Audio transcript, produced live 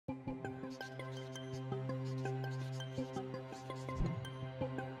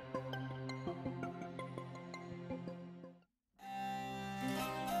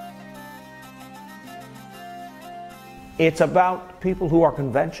It's about people who are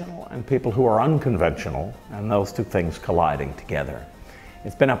conventional and people who are unconventional, and those two things colliding together.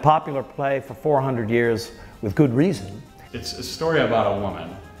 It's been a popular play for 400 years with good reason. It's a story about a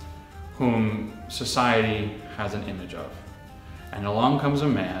woman whom society has an image of. And along comes a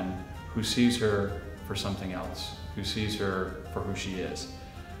man who sees her for something else, who sees her for who she is.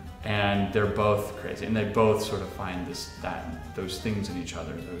 And they're both crazy, and they both sort of find those things in each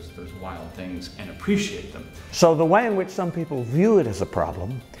other, those wild things, and appreciate them. So the way in which some people view it as a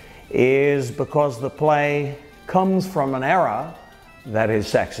problem is because the play comes from an era that is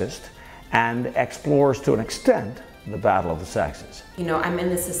sexist and explores to an extent the battle of the sexes. You know, I'm in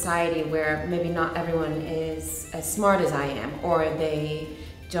this society where maybe not everyone is as smart as I am, or they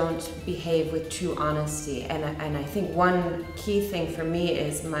don't behave with true honesty. And I think one key thing for me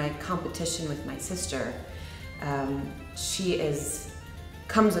is my competition with my sister. She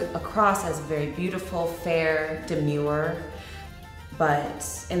comes across as very beautiful, fair, demure,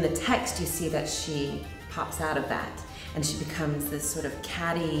 but in the text you see that she pops out of that and she becomes this sort of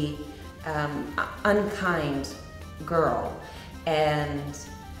catty, unkind girl. And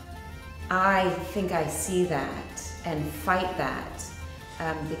I think I see that and fight that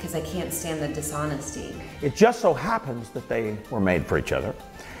because I can't stand the dishonesty. It just so happens that they were made for each other.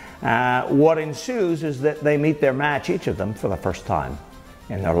 What ensues is that they meet their match, each of them, for the first time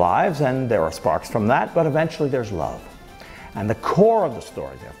in their lives, and there are sparks from that, but eventually there's love. And the core of the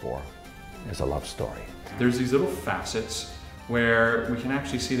story, therefore, is a love story. There's these little facets where we can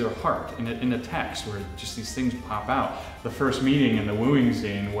actually see their heart in the text, where just these things pop out. The first meeting in the wooing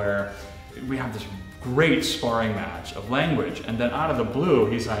scene where we have this great sparring match of language, and then out of the blue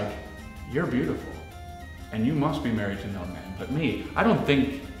he's like, "You're beautiful and you must be married to no man but me." I don't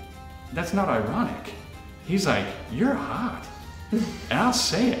think that's not ironic. He's like, "You're hot and I'll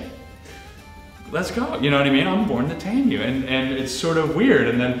say it. Let's go." You know what I mean? I'm born to tame you. And it's sort of weird.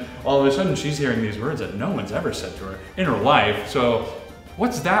 And then all of a sudden she's hearing these words that no one's ever said to her in her life. So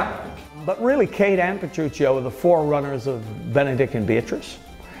what's that like? But really, Kate and Petruchio are the forerunners of Benedict and Beatrice.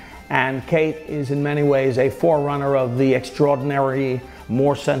 And Kate is in many ways a forerunner of the extraordinary,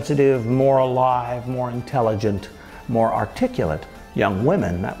 more sensitive, more alive, more intelligent, more articulate young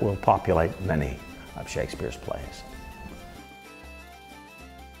women that will populate many of Shakespeare's plays.